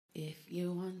If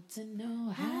you want to know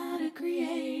how to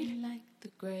create like the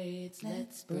greats,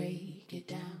 let's break it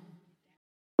down.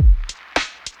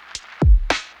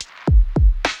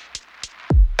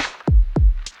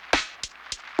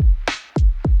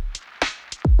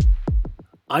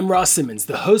 I'm Ross Simmons,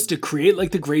 the host of Create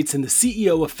Like the Greats and the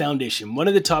CEO of Foundation, one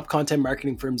of the top content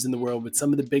marketing firms in the world with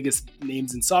some of the biggest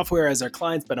names in software as our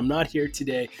clients, but I'm not here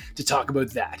today to talk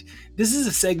about that. This is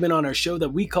a segment on our show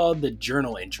that we call the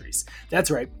Journal Entries. That's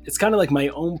right, it's kind of like my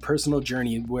own personal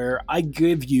journey where I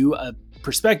give you a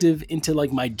perspective into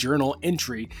like my journal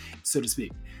entry, so to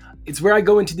speak. It's where I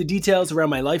go into the details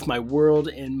around my life, my world,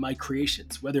 and my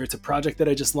creations, whether it's a project that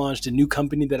I just launched, a new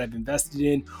company that I've invested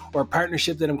in, or a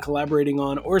partnership that I'm collaborating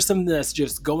on, or something that's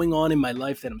just going on in my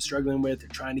life that I'm struggling with or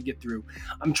trying to get through.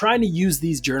 I'm trying to use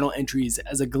these journal entries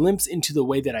as a glimpse into the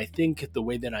way that I think, the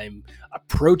way that I'm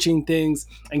approaching things,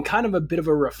 and kind of a bit of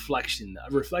a reflection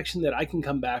that I can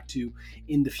come back to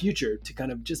in the future to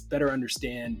kind of just better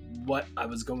understand what I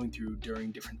was going through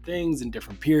during different things and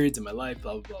different periods in my life,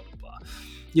 blah, blah, blah, blah, blah.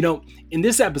 You know, in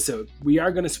this episode, we are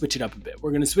going to switch it up a bit.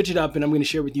 We're going to switch it up and I'm going to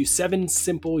share with you 7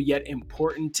 simple yet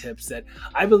important tips that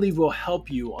I believe will help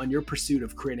you on your pursuit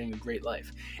of creating a great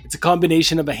life. It's a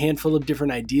combination of a handful of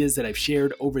different ideas that I've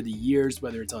shared over the years,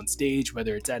 whether it's on stage,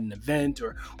 whether it's at an event,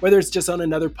 or whether it's just on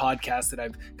another podcast that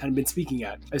I've kind of been speaking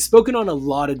at. I've spoken on a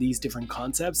lot of these different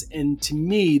concepts, and to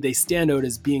me, they stand out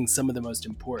as being some of the most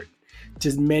important.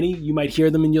 To many, you might hear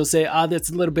them and you'll say, that's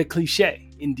a little bit cliche.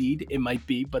 Indeed, it might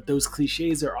be, but those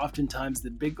cliches are oftentimes the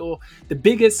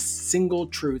biggest single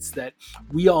truths that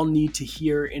we all need to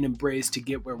hear and embrace to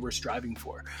get where we're striving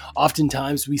for.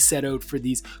 Oftentimes, we set out for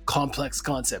these complex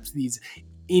concepts, these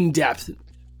in-depth,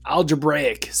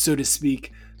 algebraic, so to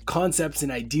speak, concepts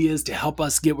and ideas to help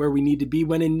us get where we need to be,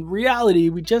 when in reality,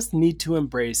 we just need to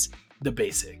embrace the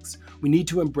basics. We need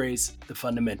to embrace the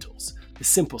fundamentals, the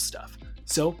simple stuff.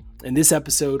 So, in this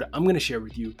episode, I'm going to share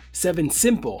with you 7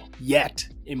 simple yet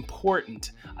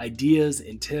important ideas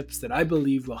and tips that I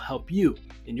believe will help you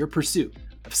in your pursuit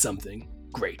of something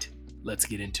great. Let's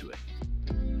get into it.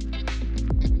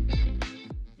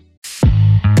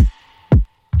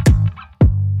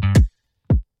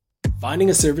 Finding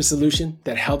a service solution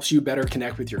that helps you better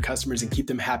connect with your customers and keep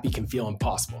them happy can feel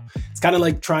impossible. It's kind of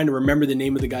like trying to remember the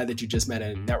name of the guy that you just met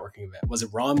at a networking event. Was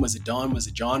it Ron? Was it Don? Was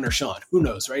it John or Sean? Who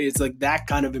knows, right? It's like that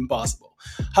kind of impossible.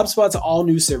 HubSpot's all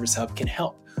new Service Hub can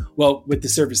help. Well, with the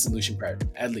service solution part,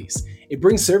 at least. It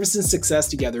brings service and success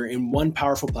together in one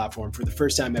powerful platform for the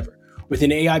first time ever. With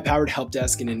an AI-powered help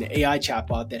desk and an AI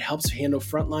chatbot that helps handle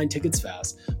frontline tickets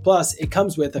fast. Plus, it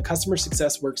comes with a customer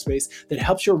success workspace that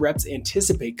helps your reps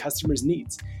anticipate customers'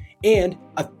 needs. And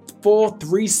a full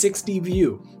 360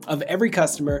 view of every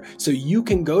customer so you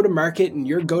can go to market and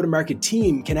your go-to-market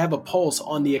team can have a pulse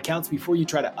on the accounts before you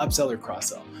try to upsell or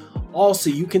cross-sell. Also,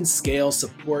 you can scale,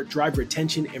 support, drive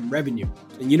retention, and revenue.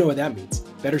 And you know what that means.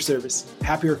 Better service,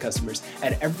 happier customers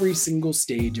at every single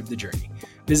stage of the journey.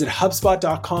 Visit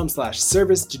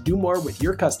HubSpot.com/service to do more with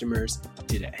your customers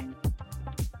today.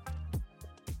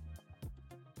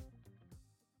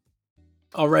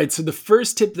 All right, so the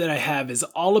first tip that I have is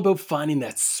all about finding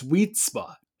that sweet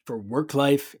spot for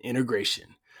work-life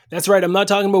integration. That's right, I'm not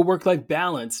talking about work-life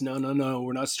balance. No,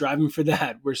 we're not striving for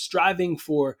that. We're striving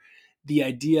for the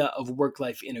idea of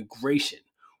work-life integration.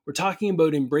 We're talking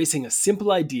about embracing a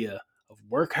simple idea of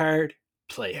work hard,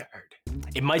 play hard.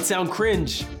 It might sound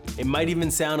cringe. It might even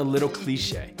sound a little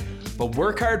cliche. But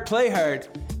work hard, play hard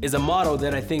is a motto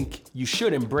that I think you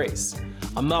should embrace.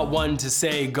 I'm not one to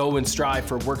say go and strive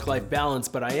for work-life balance,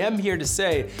 but I am here to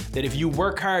say that if you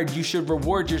work hard, you should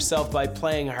reward yourself by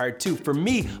playing hard too. For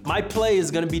me, my play is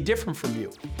gonna be different from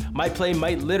you. My play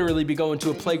might literally be going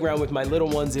to a playground with my little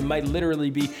ones. It might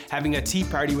literally be having a tea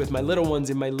party with my little ones.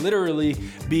 It might literally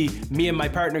be me and my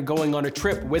partner going on a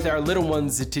trip with our little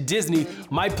ones to Disney.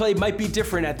 My play might be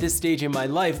different at this stage in my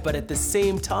life, but at the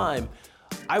same time,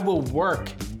 I will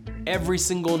work every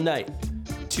single night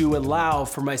to allow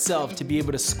for myself to be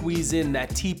able to squeeze in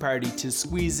that tea party, to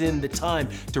squeeze in the time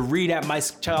to read at my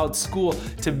child's school,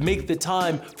 to make the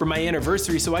time for my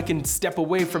anniversary so I can step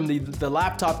away from the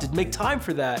laptop to make time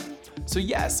for that. So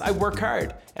yes, I work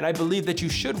hard, and I believe that you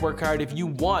should work hard if you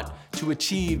want to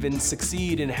achieve and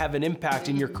succeed and have an impact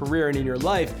in your career and in your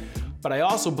life. But I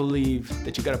also believe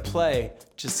that you gotta play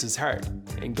just as hard.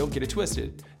 And don't get it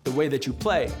twisted. The way that you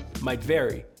play might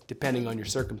vary depending on your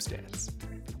circumstance.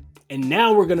 And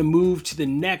now we're gonna move to the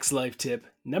next life tip,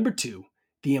 number 2,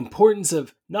 the importance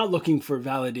of not looking for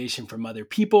validation from other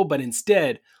people, but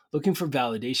instead looking for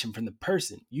validation from the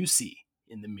person you see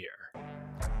in the mirror.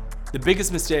 The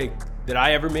biggest mistake that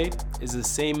I ever made is the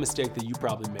same mistake that you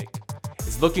probably make.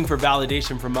 Is looking for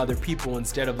validation from other people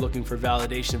instead of looking for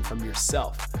validation from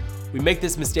yourself. We make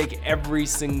this mistake every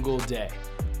single day.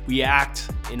 We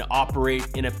act and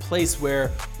operate in a place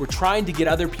where we're trying to get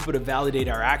other people to validate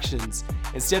our actions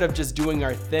instead of just doing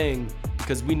our thing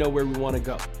because we know where we want to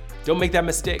go. Don't make that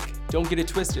mistake. Don't get it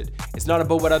twisted. It's not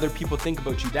about what other people think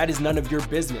about you. That is none of your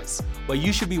business. What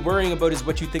you should be worrying about is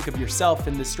what you think of yourself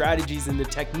and the strategies and the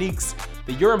techniques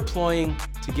that you're employing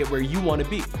to get where you want to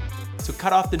be. So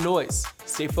cut off the noise,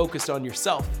 stay focused on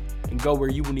yourself, and go where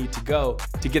you will need to go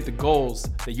to get the goals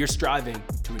that you're striving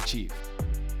to achieve.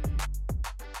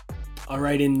 All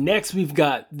right, and next we've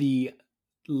got the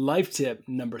life tip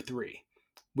number 3,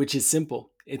 which is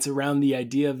simple. It's around the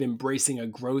idea of embracing a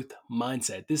growth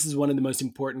mindset. This is one of the most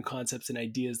important concepts and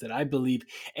ideas that I believe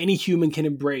any human can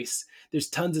embrace. There's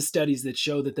tons of studies that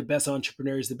show that the best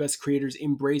entrepreneurs, the best creators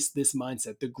embrace this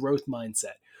mindset, the growth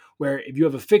mindset, where if you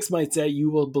have a fixed mindset, you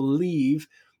will believe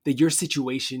that your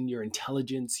situation, your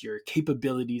intelligence, your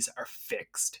capabilities are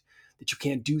fixed, that you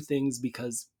can't do things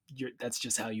because that's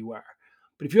just how you are.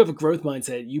 But if you have a growth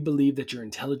mindset, you believe that your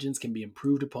intelligence can be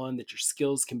improved upon, that your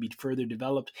skills can be further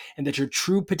developed, and that your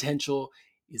true potential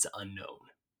is unknown.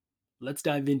 Let's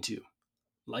dive into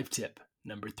life tip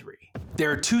number 3.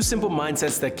 There are 2 simple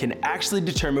mindsets that can actually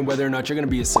determine whether or not you're going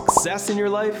to be a success in your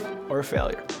life or a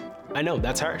failure. I know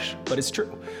that's harsh, but it's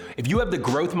true. If you have the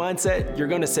growth mindset, you're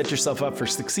going to set yourself up for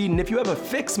succeeding. If you have a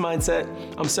fixed mindset,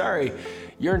 I'm sorry,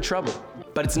 you're in trouble.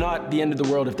 But it's not the end of the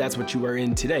world if that's what you are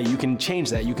in today. You can change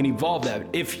that. You can evolve that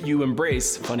if you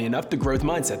embrace, funny enough, the growth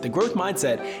mindset. The growth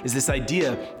mindset is this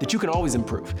idea that you can always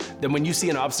improve. That when you see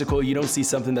an obstacle, you don't see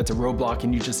something that's a roadblock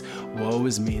and you just, woe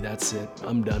is me, that's it,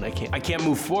 I'm done, I can't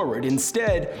move forward.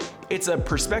 Instead, it's a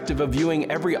perspective of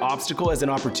viewing every obstacle as an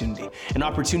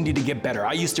opportunity to get better.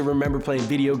 I used to remember playing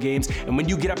video games, and when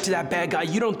you get up to that bad guy,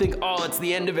 you don't think, oh, it's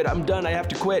the end of it, I'm done, I have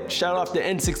to quit, shut off the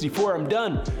N64, I'm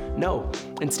done. No,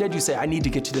 instead you say, I need to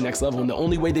get to the next level, and the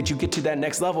only way that you get to that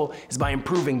next level is by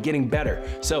improving, getting better.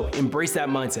 So embrace that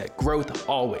mindset. Growth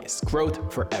always,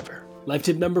 growth forever. Life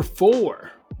tip number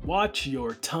 4, watch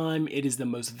your time. It is the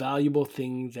most valuable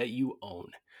thing that you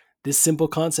own. This simple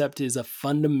concept is a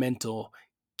fundamental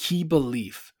key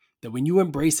belief that when you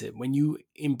embrace it, when you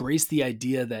embrace the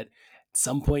idea that at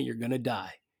some point you're going to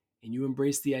die, and you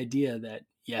embrace the idea that,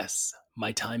 yes,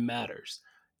 my time matters.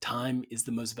 Time is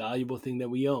the most valuable thing that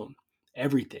we own.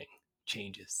 Everything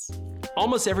changes.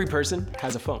 Almost every person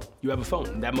has a phone. You have a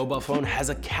phone. That mobile phone has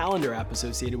a calendar app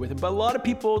associated with it, but a lot of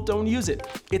people don't use it.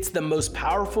 It's the most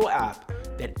powerful app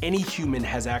that any human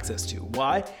has access to.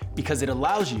 Why? Because it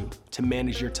allows you to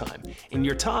manage your time. And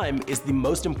your time is the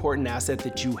most important asset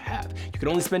that you have. You can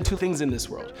only spend 2 things in this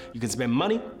world. You can spend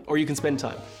money or you can spend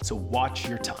time. So watch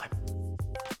your time.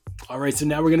 All right, so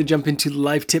now we're going to jump into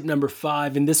life tip number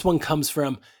 5, and this one comes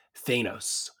from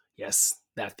Thanos. Yes,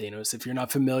 that Thanos. If you're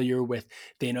not familiar with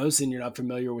Thanos and you're not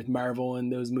familiar with Marvel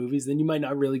and those movies, then you might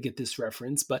not really get this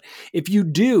reference. But if you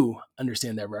do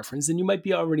understand that reference, then you might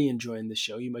be already enjoying the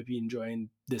show. You might be enjoying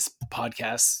this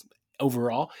podcast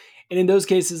overall. And in those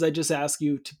cases, I just ask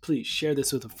you to please share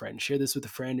this with a friend. Share this with a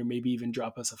friend, or maybe even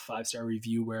drop us a 5-star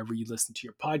review wherever you listen to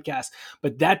your podcast.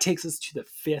 But that takes us to the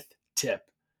 5th tip.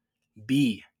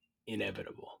 Be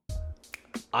inevitable.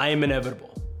 I am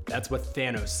inevitable. That's what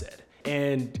Thanos said.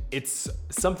 And it's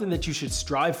something that you should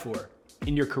strive for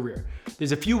in your career.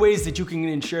 There's a few ways that you can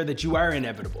ensure that you are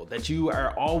inevitable, that you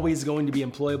are always going to be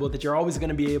employable, that you're always going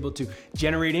to be able to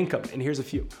generate income. And here's a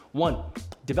few. 1,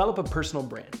 develop a personal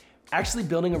brand. Actually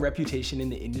building a reputation in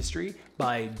the industry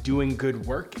by doing good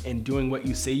work and doing what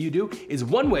you say you do is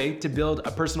one way to build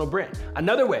a personal brand.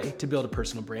 Another way to build a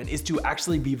personal brand is to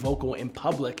actually be vocal in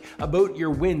public about your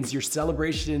wins, your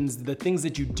celebrations, the things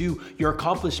that you do, your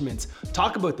accomplishments.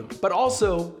 Talk about them, but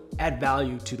also add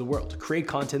value to the world. Create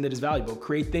content that is valuable.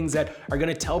 Create things that are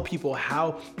going to tell people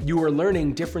how you are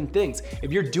learning different things.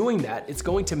 If you're doing that, it's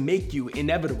going to make you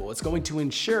inevitable. It's going to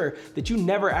ensure that you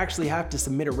never actually have to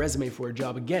submit a resume for a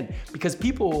job again, because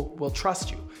people will trust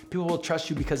you. People will trust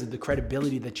you because of the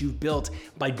credibility that you've built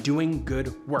by doing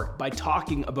good work, by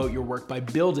talking about your work, by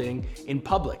building in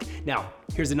public. Now,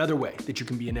 here's another way that you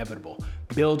can be inevitable.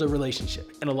 Build a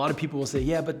relationship. And a lot of people will say,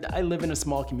 yeah, but I live in a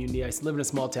small community. I live in a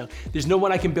small town. There's no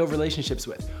one I can build relationships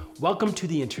with. Welcome to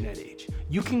the internet age.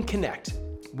 You can connect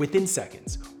within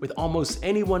seconds with almost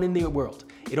anyone in the world.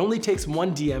 It only takes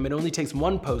one DM, it only takes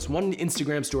one post, one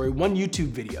Instagram story, one YouTube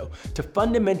video to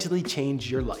fundamentally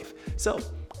change your life. So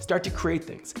start to create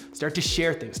things, start to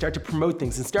share things, start to promote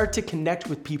things, and start to connect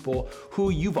with people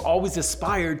who you've always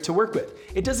aspired to work with.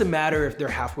 It doesn't matter if they're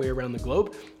halfway around the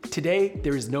globe. Today,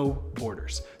 there is no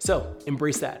borders. So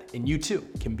embrace that, and you too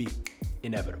can be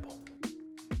inevitable.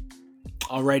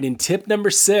 All right, and tip number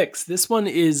 6. This one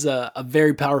is a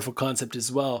very powerful concept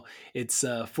as well. It's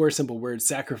 4 simple words: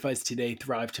 sacrifice today,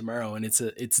 thrive tomorrow. And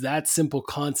it's that simple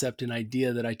concept and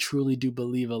idea that I truly do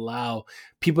believe allow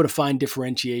people to find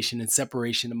differentiation and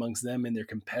separation amongst them and their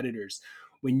competitors.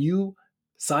 When you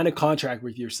sign a contract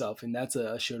with yourself, and that's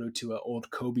a shout out to an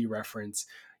old Kobe reference,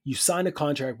 you sign a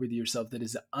contract with yourself that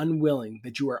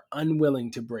you are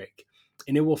unwilling to break.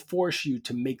 And it will force you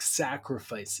to make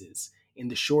sacrifices in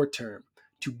the short term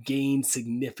to gain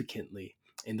significantly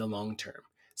in the long term.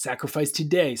 Sacrifice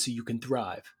today so you can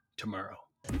thrive tomorrow.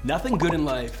 Nothing good in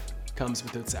life comes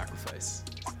without sacrifice.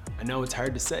 I know it's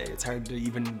hard to say, it's hard to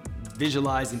even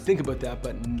visualize and think about that,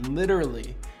 but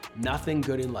literally nothing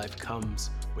good in life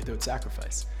comes without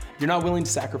sacrifice. If you're not willing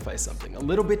to sacrifice something a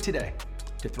little bit today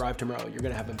to thrive tomorrow, you're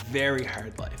gonna have a very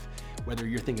hard life. Whether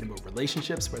you're thinking about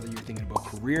relationships, whether you're thinking about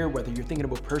career, whether you're thinking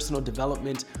about personal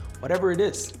development, whatever it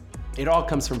is, it all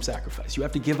comes from sacrifice. You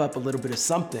have to give up a little bit of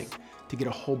something to get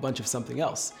a whole bunch of something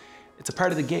else. It's a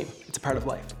part of the game. It's a part of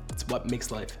life. It's what makes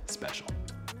life special.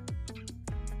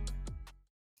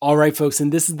 All right, folks, and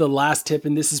this is the last tip,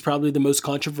 and this is probably the most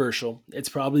controversial. It's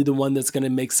probably the one that's going to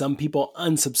make some people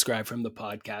unsubscribe from the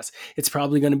podcast. It's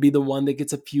probably going to be the one that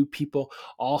gets a few people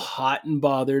all hot and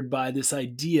bothered by this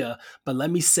idea, but let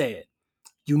me say it.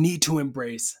 You need to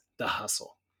embrace the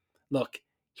hustle. Look,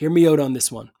 hear me out on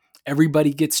this one.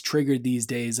 Everybody gets triggered these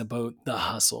days about the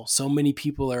hustle. So many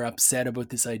people are upset about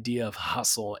this idea of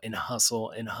hustle and hustle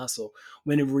and hustle,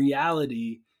 when in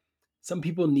reality, some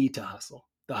people need to hustle.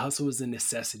 The hustle is a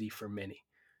necessity for many.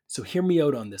 So hear me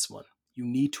out on this one. You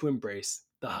need to embrace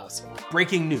the hustle.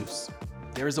 Breaking news.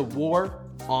 There is a war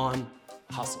on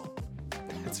hustle.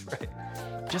 That's right.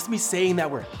 Just me saying that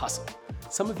word hustle.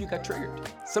 Some of you got triggered.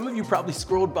 Some of you probably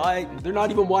scrolled by. They're not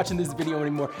even watching this video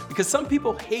anymore because some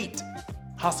people hate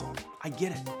hustle. I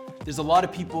get it. There's a lot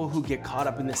of people who get caught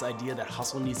up in this idea that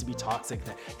hustle needs to be toxic,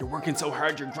 that you're working so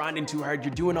hard, you're grinding too hard,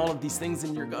 you're doing all of these things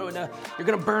and you're gonna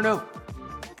burn out.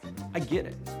 I get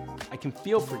it. I can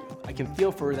feel for you. I can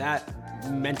feel for that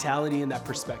mentality and that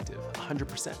perspective,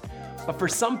 100%. But for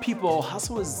some people,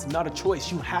 hustle is not a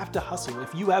choice. You have to hustle.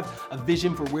 If you have a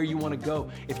vision for where you want to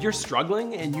go, if you're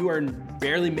struggling and you are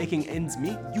barely making ends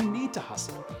meet, you need to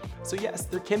hustle. So yes,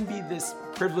 there can be this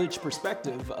privileged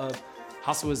perspective of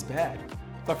hustle is bad.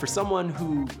 But for someone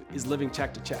who is living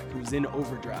check to check, who's in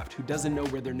overdraft, who doesn't know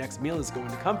where their next meal is going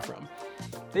to come from,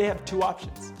 they have 2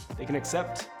 options. They can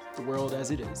accept the world as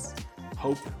it is,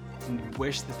 hope and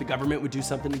wish that the government would do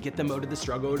something to get them out of the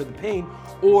struggle, out of the pain,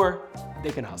 or they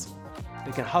can hustle.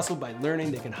 They can hustle by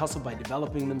learning, they can hustle by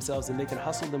developing themselves, and they can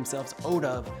hustle themselves out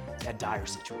of that dire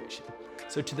situation.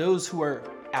 So to those who are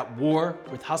at war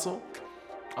with hustle,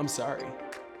 I'm sorry.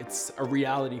 It's a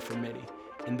reality for many.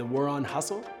 And the war on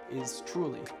hustle is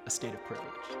truly a state of privilege.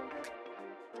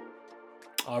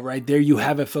 All right, there you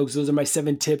have it, folks. Those are my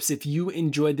 7 tips. If you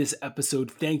enjoyed this episode,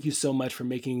 thank you so much for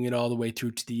making it all the way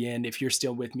through to the end. If you're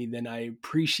still with me, then I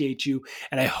appreciate you.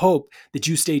 And I hope that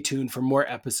you stay tuned for more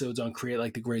episodes on Create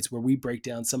Like the Greats, where we break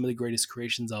down some of the greatest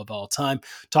creations of all time,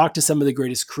 talk to some of the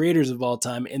greatest creators of all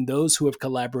time, and those who have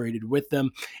collaborated with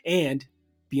them. And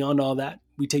beyond all that,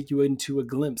 we take you into a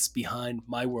glimpse behind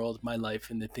my world, my life,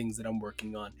 and the things that I'm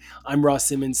working on. I'm Ross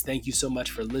Simmons. Thank you so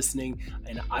much for listening,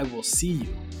 and I will see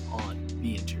you on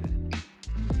the internet.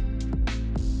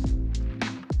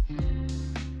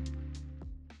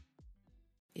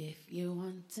 If you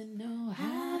want to know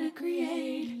how to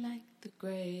create like the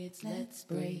greats, let's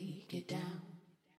break it down.